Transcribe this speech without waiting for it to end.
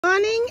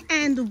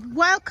and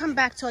welcome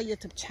back to our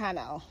YouTube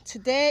channel.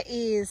 Today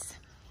is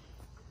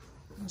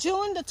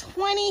June the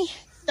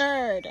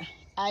 23rd,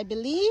 I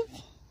believe.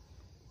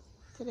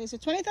 Today's the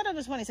 23rd or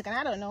the 22nd,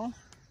 I don't know.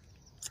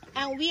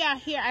 And we are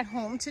here at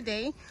home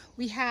today.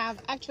 We have,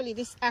 actually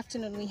this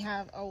afternoon, we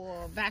have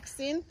our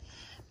vaccine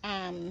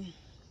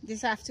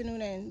this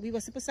afternoon, and we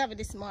were supposed to have it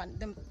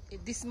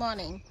this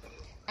morning.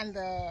 And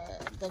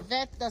the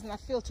vet does not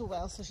feel too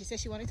well, so she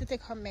said she wanted to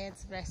take her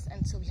meds, rest,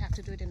 and so we have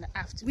to do it in the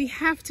afternoon. We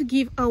have to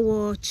give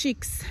our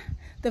chicks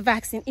the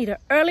vaccine either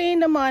early in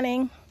the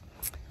morning,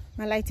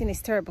 my lighting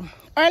is terrible,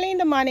 early in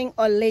the morning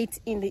or late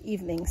in the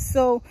evening.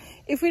 So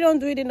if we don't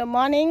do it in the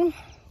morning,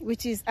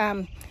 which is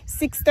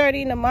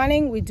 6:30 in the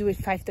morning, we do it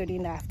 5:30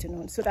 in the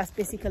afternoon. So that's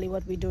basically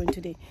what we're doing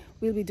today.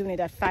 We'll be doing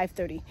it at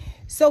 5:30.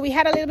 So we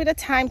had a little bit of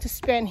time to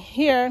spend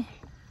here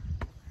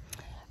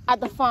at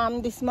the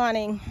farm this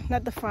morning,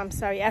 not the farm,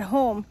 sorry, at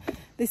home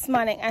this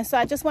morning. And so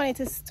I just wanted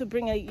to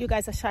bring you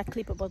guys a short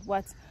clip about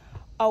what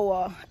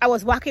I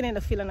was walking in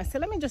the field, and I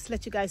said, let me just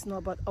let you guys know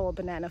about our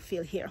banana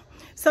field here.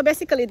 So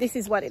basically this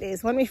is what it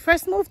is. When we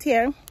first moved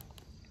here,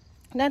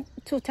 not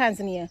to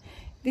Tanzania,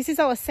 this is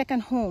our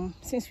second home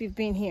since we've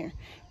been here.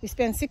 We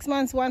spent 6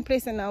 months one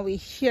place, and now we're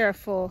here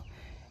for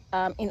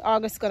in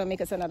August, gonna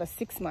make us another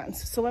 6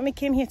 months. So when we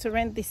came here to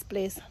rent this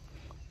place,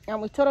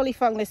 and we totally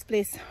found this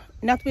place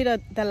not with a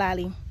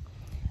dalali.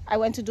 I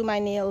went to do my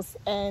nails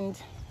and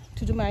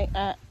to do my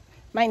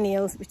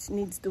nails, which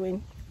needs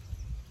doing,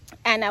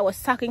 and I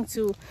was talking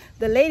to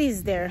the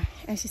ladies there,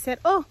 and she said,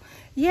 oh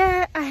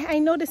yeah, I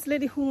know this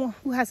lady who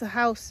has a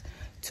house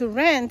to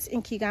rent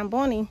in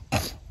Kigamboni.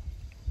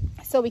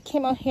 So we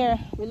came out here,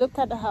 we looked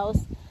at the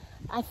house.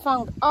 I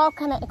found all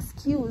kind of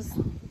excuse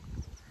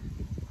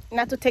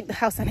not to take the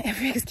house, and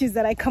every excuse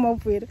that I come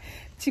up with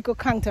to go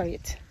counter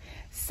it.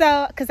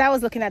 So, because I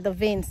was looking at the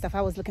vein stuff,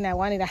 I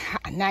wanted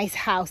a nice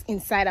house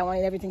inside. I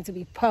wanted everything to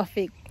be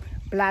perfect,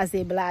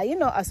 blase blah. You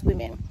know us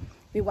women,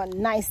 we want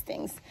nice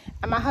things.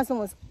 And my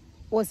husband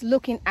was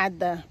looking at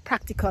the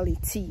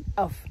practicality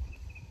of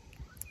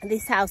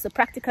this house, the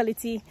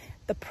practicality,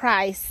 the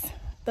price,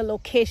 the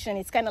location.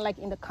 It's kind of like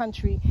in the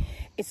country.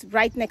 It's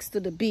right next to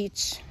the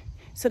beach.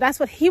 So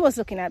that's what he was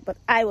looking at, but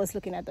I was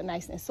looking at the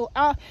niceness. So,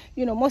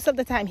 you know, most of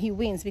the time he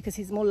wins because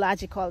he's more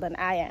logical than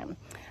I am.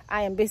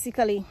 I am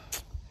basically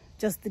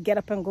just the get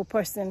up and go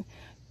person,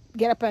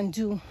 get up and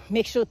do,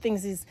 make sure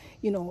things is,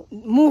 you know,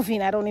 moving.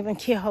 I don't even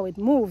care how it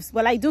moves.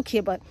 Well, I do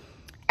care, but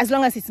as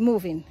long as it's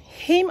moving.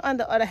 Him, on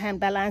the other hand,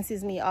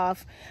 balances me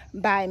off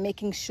by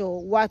making sure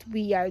what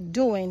we are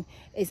doing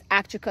is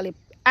actually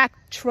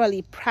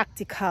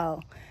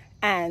practical,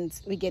 and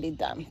we get it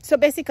done. So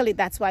basically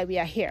that's why we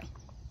are here.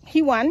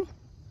 He won.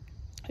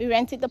 We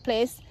rented the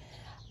place,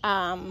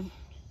 and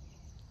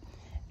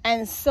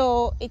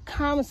so it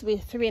comes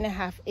with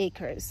 3.5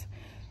 acres.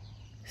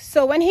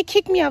 So when he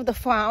kicked me off the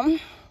farm,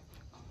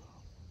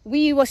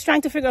 we was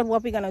trying to figure out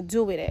what we're gonna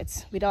do with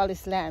it, with all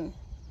this land,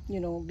 you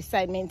know,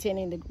 besides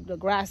maintaining the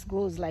grass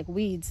grows like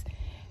weeds.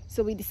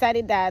 So we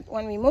decided that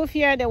when we moved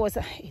here, there was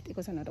a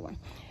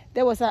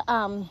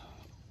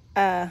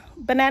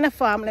banana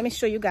farm. Let me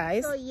show you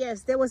guys. So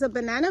yes, there was a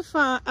banana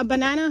farm, a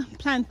banana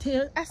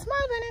plantation, a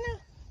small banana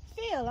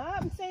field.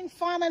 I'm saying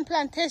farm and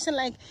plantation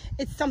like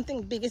it's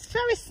something big. It's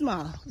very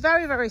small,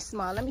 very, very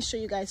small. Let me show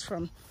you guys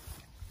from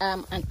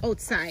an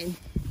outside.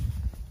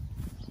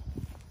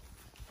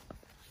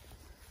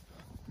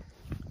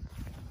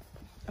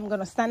 I'm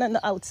gonna stand on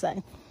the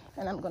outside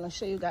and I'm gonna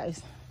show you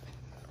guys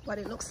what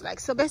it looks like.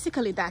 So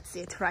basically that's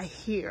it right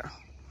here,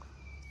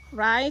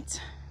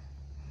 right?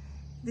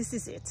 This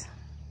is it.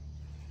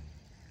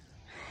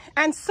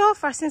 And so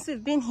far since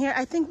we've been here,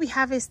 I think we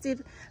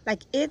harvested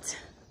like 8,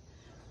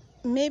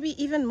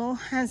 maybe even more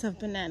hands of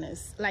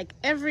bananas. Like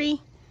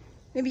every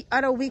maybe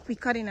other week we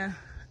cut in a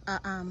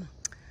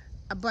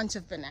bunch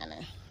of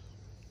banana.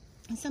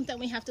 And sometimes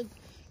we have to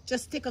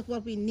just take out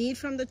what we need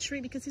from the tree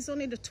because it's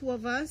only the 2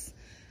 of us,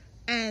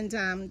 and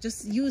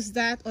just use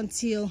that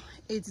until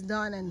it's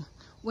done. And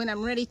when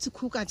I'm ready to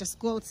cook, I just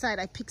go outside,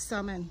 I pick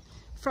some and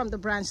from the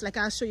branch, like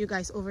I'll show you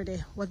guys over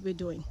there what we're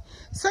doing.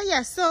 So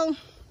yeah, so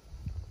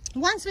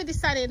once we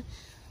decided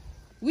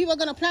we were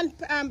gonna plant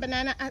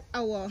banana at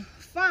our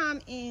farm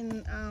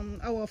in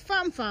our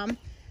farm,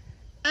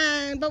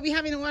 but we're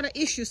having a water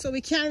issue, so we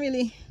can't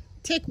really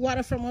take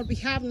water from what we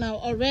have now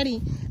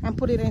already and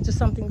put it into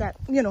something that,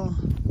 you know,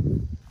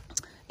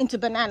 into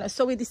bananas.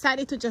 So we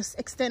decided to just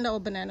extend our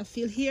banana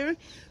field here.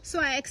 So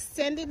I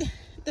extended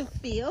the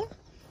field.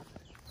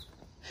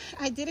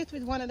 I did it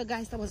with one of the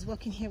guys that was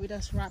working here with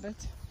us,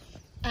 Robert,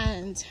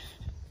 and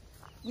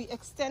we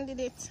extended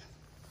it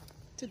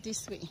to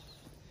this way.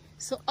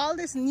 So all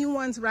these new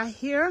ones right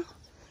here,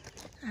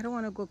 I don't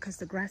want to go because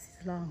the grass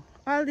is long.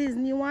 All these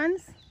new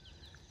ones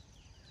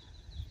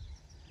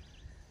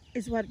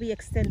is what we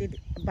extended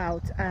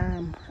about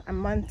a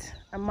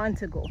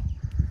month ago.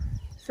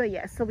 So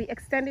yeah, so we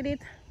extended it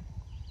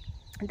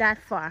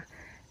that far,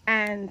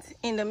 and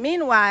in the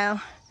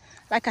meanwhile,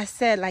 like I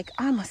said, like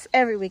almost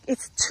every week,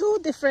 it's 2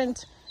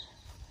 different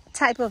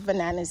type of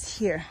bananas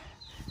here.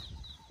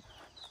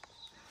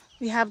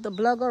 We have the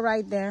blugger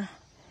right there.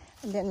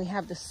 And then we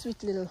have the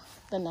sweet little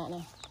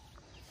banana.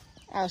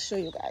 I'll show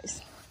you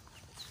guys.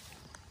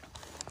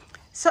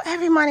 So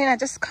every morning I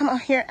just come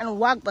out here and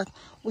walk, but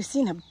we've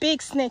seen a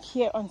big snake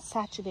here on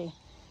Saturday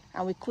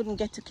and we couldn't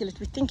get to kill it.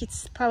 We think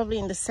it's probably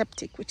in the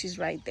septic, which is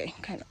right there,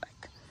 kind of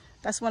like.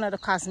 That's one of the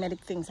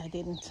cosmetic things I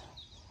didn't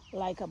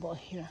like about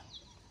here.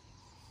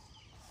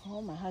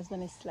 Oh, my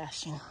husband is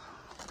slashing.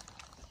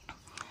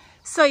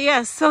 So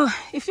yeah, so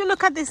if you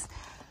look at this,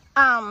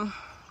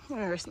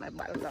 where's my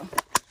bottle now?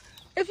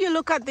 If you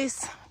look at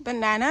this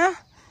banana,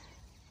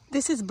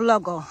 this is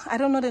blugger. I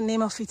don't know the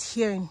name of it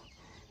here in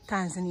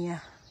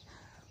Tanzania.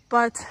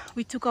 But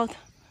we took out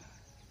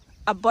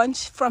a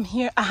bunch from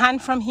here, a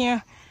hand from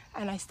here,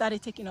 and I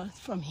started taking out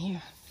from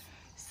here.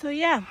 So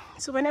yeah,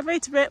 so whenever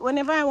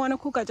I want to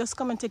cook, I just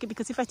come and take it,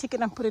 because if I take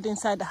it and put it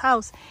inside the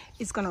house,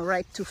 it's gonna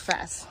ripe too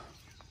fast.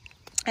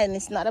 And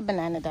it's not a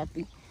banana that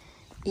we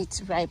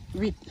eat ripe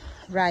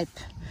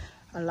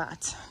a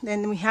lot.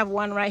 Then we have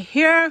one right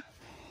here.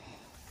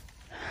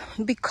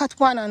 We cut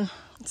one on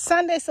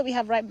Sunday, so we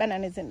have ripe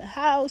bananas in the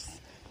house.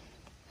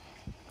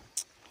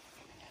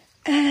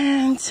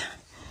 And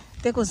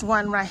there goes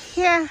one right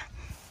here,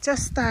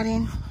 just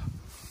starting.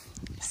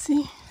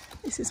 See,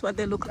 this is what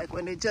they look like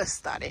when they just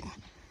started.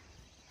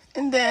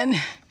 And then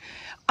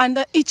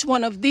under each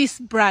one of these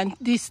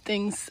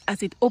things,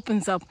 as it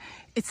opens up,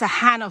 it's a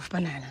hand of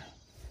banana.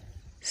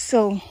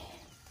 So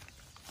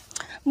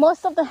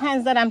most of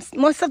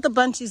the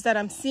bunches that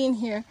I'm seeing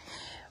here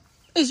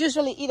is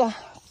usually either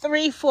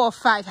 3, 4,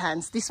 5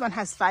 hands. This one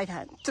has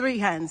 3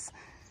 hands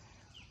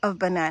of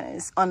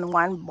bananas on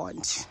one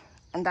bunch,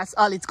 and that's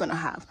all it's gonna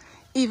have.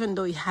 Even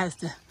though it has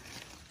the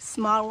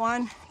small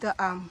one, the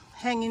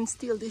hanging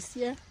still this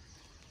year,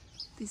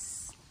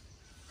 it's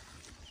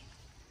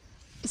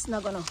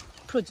not gonna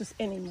produce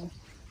anymore.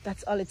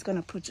 That's all it's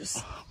gonna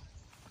produce.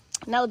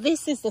 Now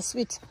this is the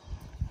sweet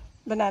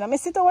banana.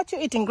 Mesito, what you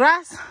eating?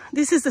 Grass?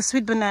 This is the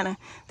sweet banana.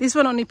 This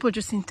one only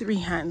producing 3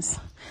 hands.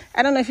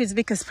 I don't know if it's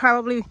because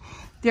probably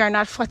they are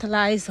not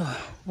fertilized or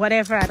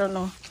whatever, I don't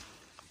know.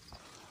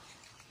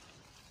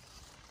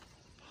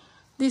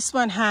 This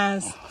one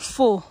has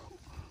 4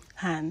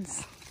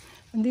 hands.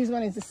 And this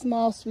one is the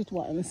small sweet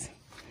ones.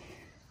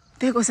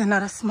 There goes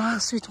another small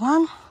sweet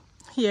one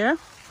here.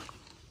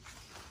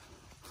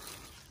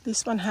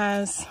 This one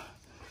has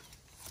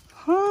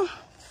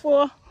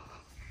 4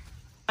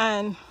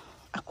 and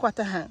a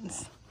quarter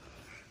hands.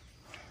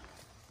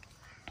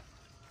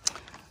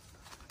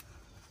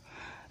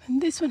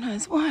 And this one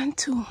has 1,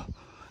 2.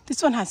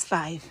 This one has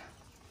 5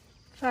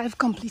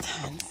 complete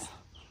hands.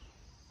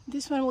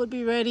 This one will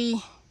be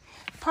ready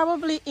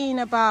probably in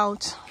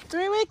about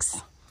 3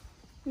 weeks.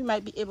 We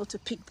might be able to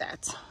pick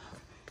that.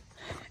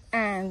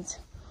 And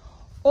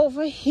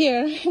over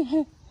here,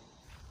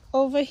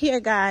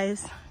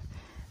 guys,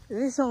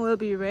 this one will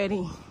be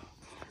ready.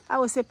 I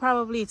would say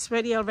probably it's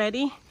ready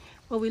already,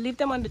 but we leave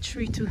them on the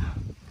tree to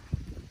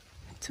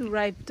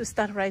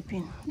start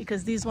ripening,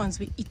 because these ones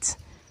we eat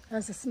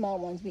as the small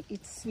ones, we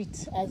eat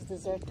sweet as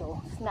dessert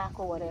or snack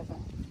or whatever.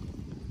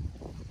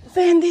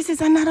 Then this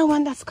is another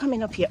one that's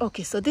coming up here.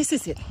 Okay, so this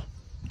is it. All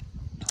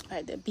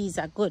right, the bees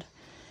are good.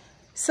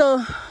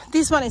 So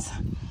this one is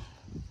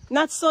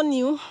not so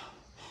new.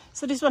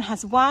 So this one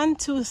has 1,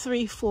 2,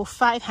 3, 4,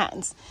 5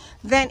 hands.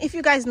 Then if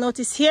you guys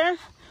notice here,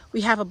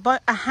 we have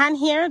a hand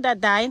here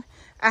that died,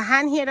 a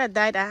hand here that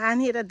died, a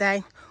hand here that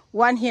died,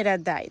 one here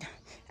that died,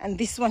 and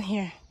this one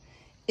here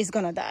is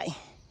gonna die.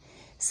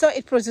 So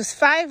it produces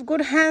 5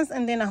 good hands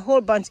and then a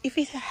whole bunch.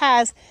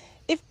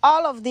 If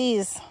all of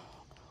these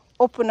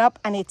open up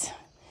and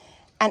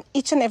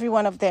each and every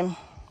one of them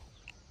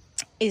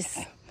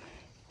is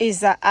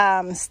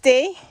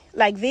stay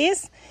like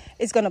this,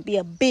 it's gonna be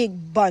a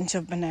big bunch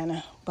of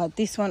banana. But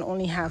this one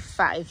only have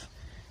 5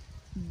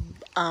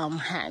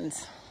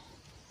 hands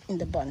in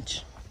the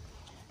bunch.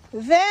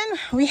 Then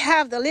we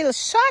have the little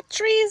short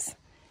trees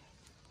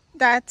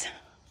that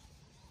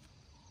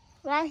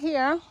right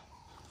here.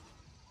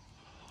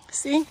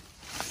 See,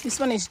 this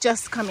one is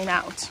just coming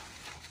out.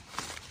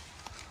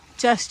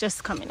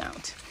 Just coming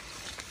out.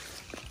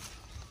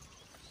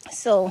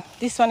 So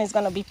this one is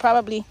gonna be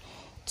probably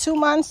 2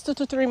 months, 2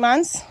 to 3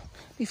 months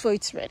before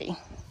it's ready.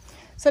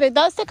 So it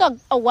does take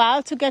a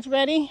while to get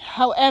ready.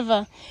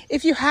 However,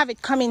 if you have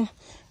it coming,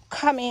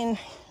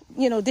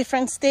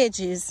 different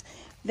stages,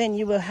 then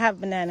you will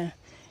have banana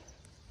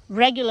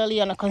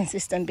regularly on a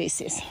consistent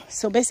basis.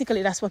 So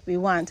basically that's what we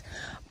want.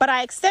 But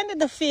I extended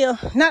the field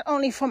not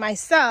only for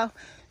myself,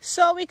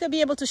 so we could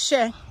be able to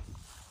share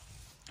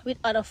with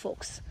other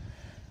folks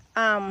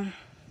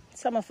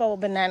some of our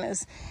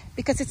bananas,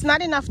 because it's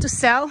not enough to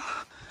sell,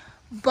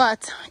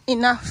 but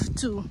enough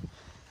to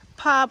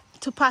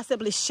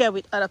possibly share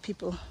with other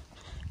people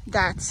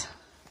that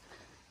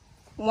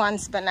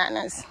wants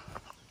bananas.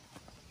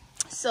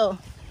 So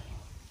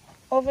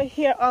over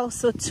here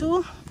also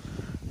too,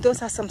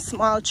 those are some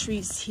small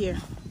trees here.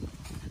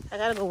 I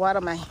gotta go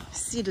water my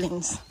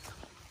seedlings.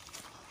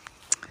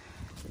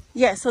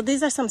 Yeah, so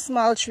these are some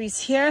small trees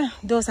here.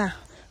 Those are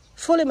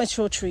fully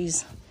mature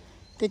trees.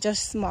 They're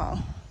just small.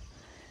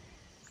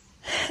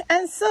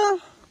 And so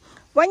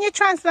when you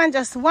transplant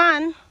just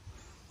one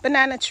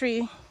banana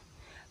tree,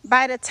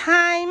 by the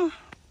time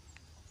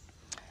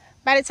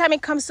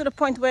it comes to the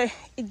point where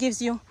it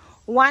gives you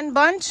one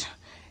bunch,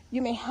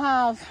 you may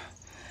have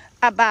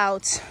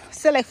about,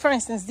 so like for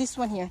instance, this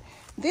one here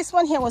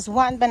was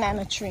one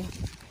banana tree,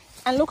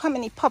 and look how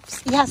many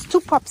pups. It has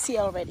 2 pups here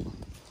already.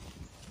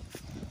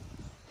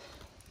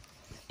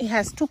 It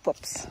has 2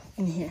 pups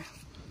in here.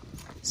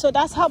 So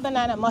that's how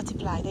banana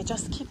multiply. They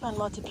just keep on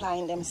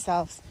multiplying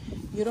themselves.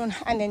 You don't,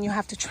 and then you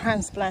have to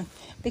transplant,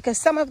 because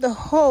some of the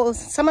holes,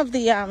 some of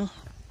the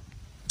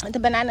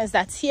bananas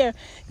that's here,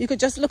 you could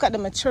just look at the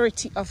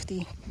maturity of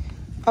the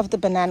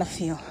banana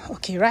field.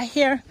 Okay, right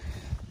here,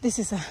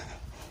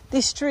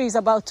 this tree is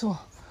about to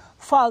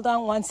fall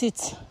down once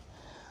it's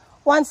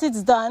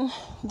done.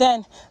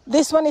 Then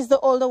this one is the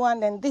older one,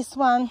 then this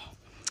one,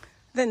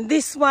 then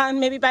this one.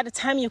 Maybe by the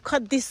time you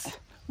cut this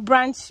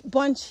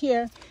bunch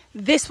here,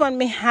 this one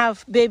may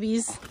have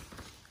babies.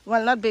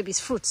 Well, not babies,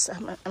 fruits.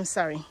 I'm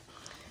sorry.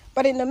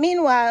 But in the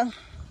meanwhile,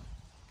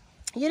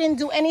 you didn't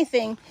do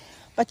anything,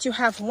 but you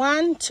have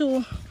 1,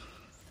 2,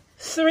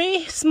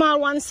 3 small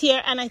ones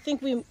here, and I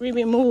think we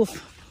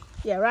remove,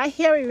 yeah, right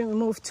here we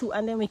remove 2,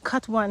 and then we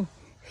cut 1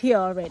 here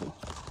already.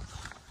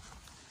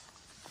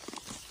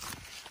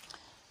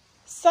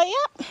 So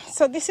yeah,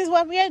 so this is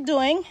what we are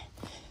doing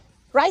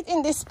right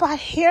in this spot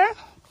here.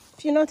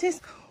 If you notice,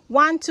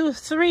 1, 2,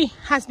 3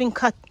 has been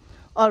cut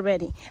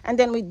already, and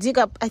then we dig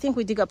up, I think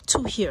we dig up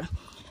 2 here.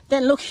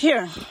 Then look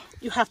here,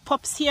 you have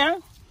pups here,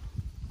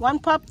 1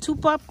 pup, 2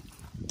 pup,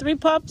 3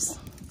 pups,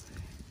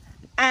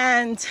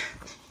 and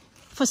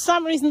for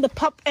some reason the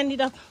pup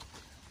ended up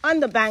on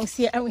the banks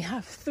here, and we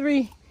have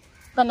 3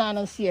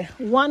 bananas here.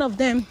 One of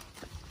them,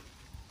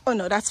 oh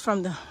no, that's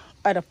from the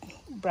other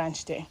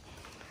branch there.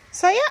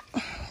 So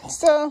yeah,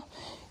 so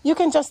you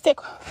can just take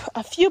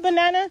a few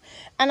bananas,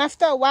 and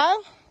after a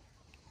while,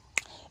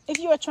 if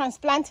you are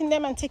transplanting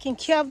them and taking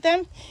care of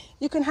them,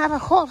 you can have a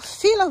whole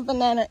field of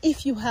banana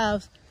if you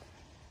have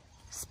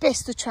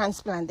space to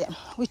transplant them.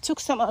 We took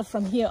some out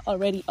from here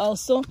already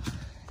also,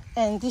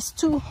 and these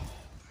 2,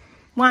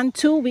 1,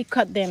 2, we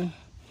cut them,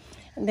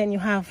 and then you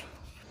have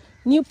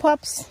new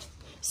pups,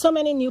 so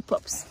many new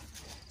pups.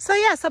 So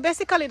yeah, so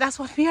basically that's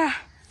what we are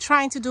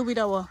trying to do with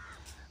our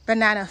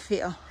banana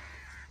field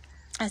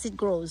as it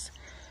grows.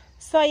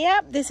 So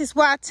yeah, this is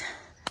what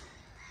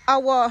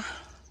our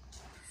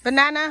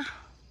banana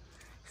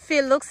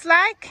field looks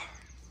like.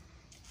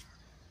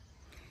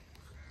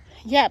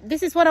 Yeah,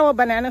 this is what our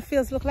banana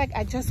fields look like.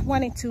 I just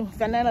wanted to,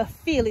 banana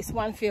field is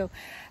one field.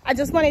 I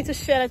just wanted to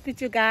share it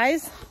with you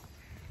guys.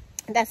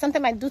 That's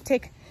something I do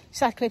take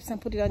short clips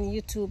and put it on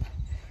YouTube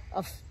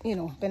of, you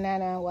know,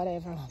 banana,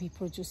 whatever we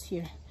produce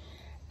here.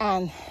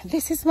 And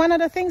this is one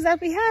of the things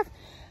that we have.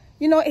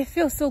 You know, it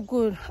feels so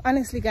good,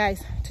 honestly,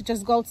 guys, to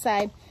just go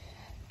outside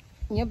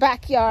in your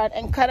backyard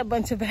and cut a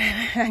bunch of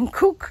banana and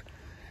cook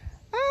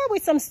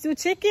with some stewed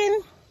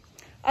chicken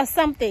or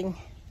something.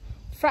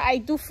 I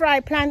do fry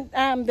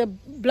the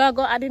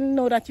blogger. I didn't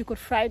know that you could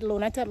fry it.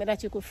 Lona told me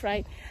that you could fry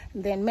it.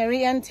 And then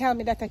Marianne tell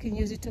me that I can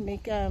use it to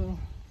make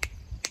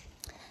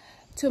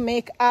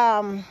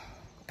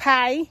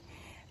pie.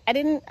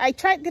 I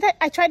tried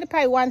the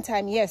pie one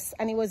time, yes,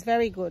 and it was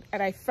very good.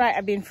 And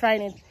I've been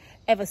frying it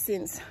ever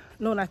since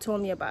Lona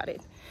told me about it.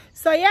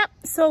 So yeah,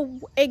 so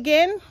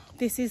again,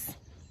 this is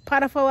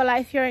part of our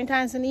life here in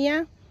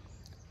Tanzania.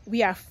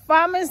 We are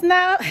farmers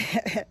now.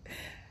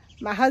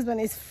 My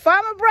husband is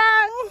Farmer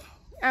Brown.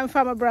 I'm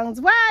Farmer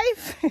Brown's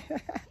wife.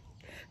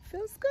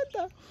 Feels good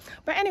though.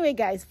 But anyway,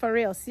 guys, for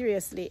real,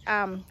 seriously.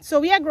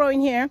 So we are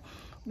growing here.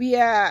 We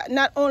are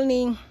not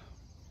only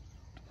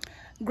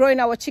growing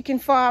our chicken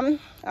farm,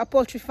 our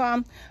poultry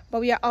farm, but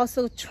we are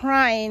also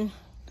trying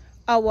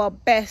our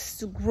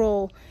best to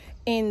grow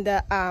in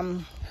the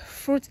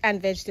fruit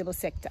and vegetable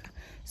sector.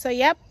 So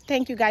yep,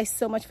 thank you guys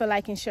so much for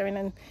liking, sharing,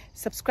 and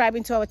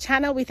subscribing to our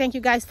channel. We thank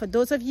you guys for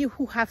those of you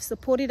who have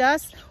supported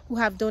us, who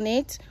have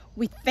donated.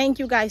 We thank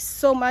you guys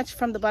so much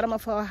from the bottom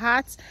of our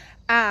hearts.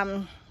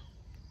 I've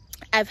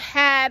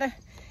had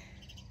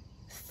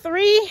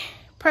 3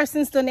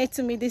 persons donate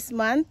to me this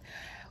month,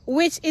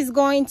 which is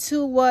going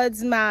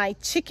towards my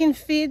chicken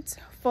feeds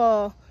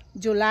for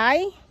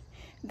July.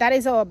 That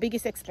is our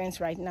biggest expense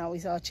right now,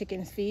 is our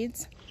chicken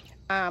feeds.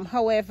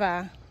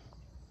 However,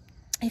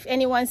 if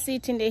anyone sees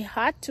it in their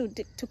heart to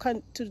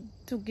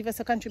give us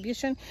a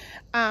contribution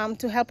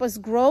to help us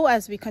grow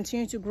as we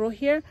continue to grow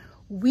here,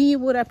 we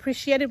would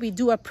appreciate it. We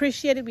do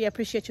appreciate it. We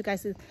appreciate you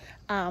guys'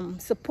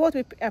 support.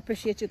 We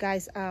appreciate you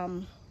guys'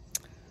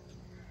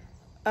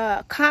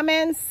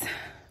 comments,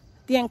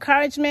 the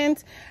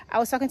encouragement. I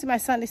was talking to my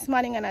son this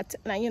morning, and I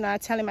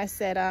tell him, I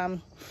said,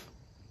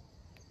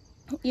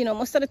 you know,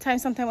 most of the time,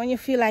 sometimes when you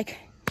feel like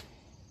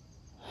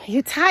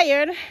you're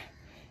tired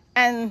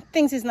and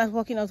things is not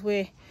working out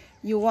where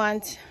you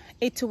want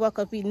it to work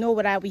out, we know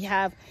that we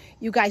have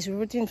you guys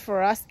rooting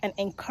for us and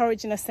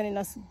encouraging us, sending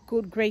us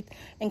good, great,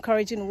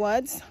 encouraging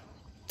words.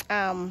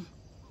 Yeah,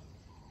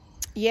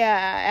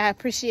 I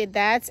appreciate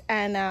that,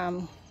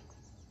 and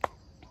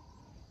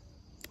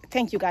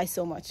thank you guys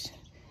so much.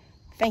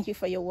 thank you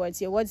for your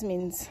words. Your words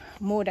means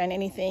more than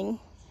anything.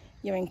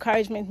 Your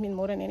encouragement means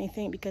more than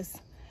anything, because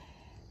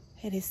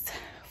it is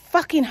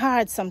fucking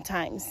hard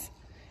sometimes.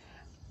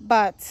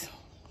 But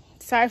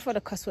sorry for the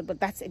cuss word, but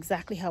that's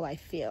exactly how I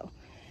feel.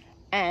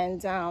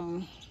 And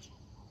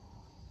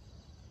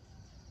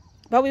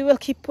but we will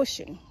keep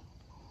pushing.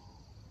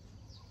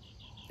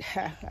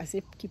 I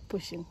say keep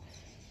pushing.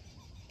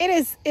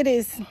 It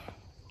is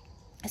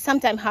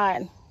sometimes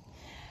hard.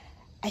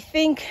 I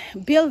think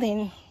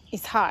building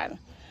is hard,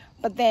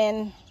 but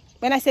then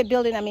when I say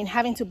building, I mean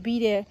having to be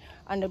there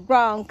on the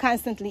ground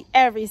constantly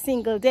every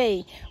single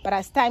day. But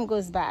as time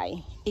goes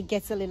by, it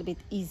gets a little bit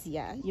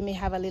easier. You may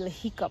have a little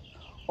hiccup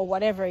or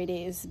whatever it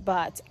is,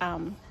 but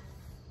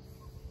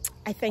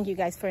I thank you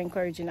guys for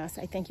encouraging us.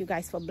 I thank you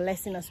guys for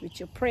blessing us with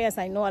your prayers.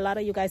 I know a lot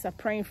of you guys are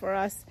praying for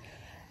us.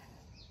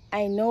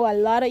 I know a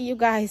lot of you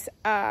guys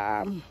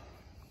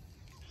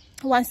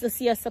wants to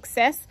see us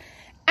success,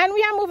 and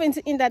we are moving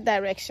in that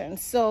direction.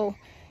 So,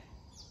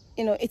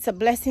 you know, it's a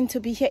blessing to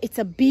be here. It's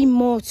a be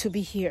more to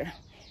be here,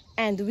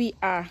 and we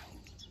are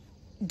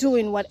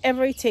doing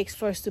whatever it takes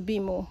for us to be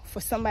more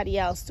for somebody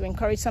else, to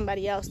encourage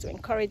somebody else, to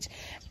encourage.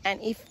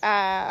 And if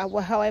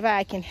however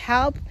I can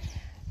help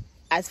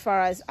as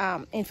far as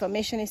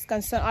information is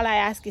concerned, all I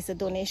ask is a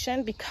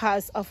donation,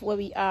 because of where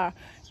we are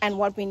and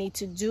what we need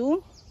to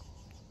do.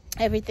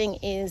 Everything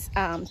is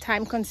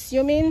time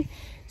consuming,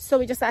 so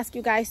we just ask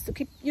you guys to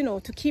keep, you know,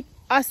 to keep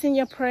us in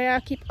your prayer,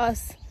 keep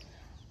us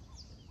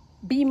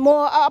be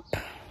more up,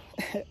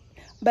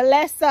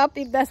 bless up,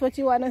 if that's what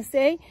you want to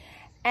say,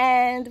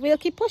 and we'll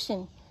keep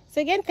pushing. So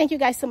again, thank you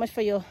guys so much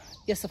for your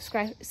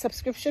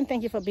subscription.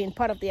 Thank you for being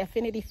part of the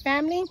Affinity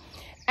family,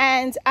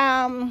 and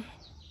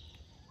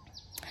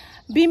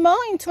be more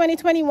in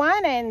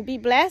 2021, and be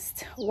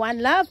blessed.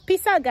 One love.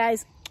 Peace out,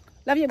 guys.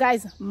 Love you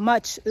guys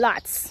much.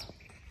 Lots.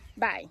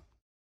 Bye.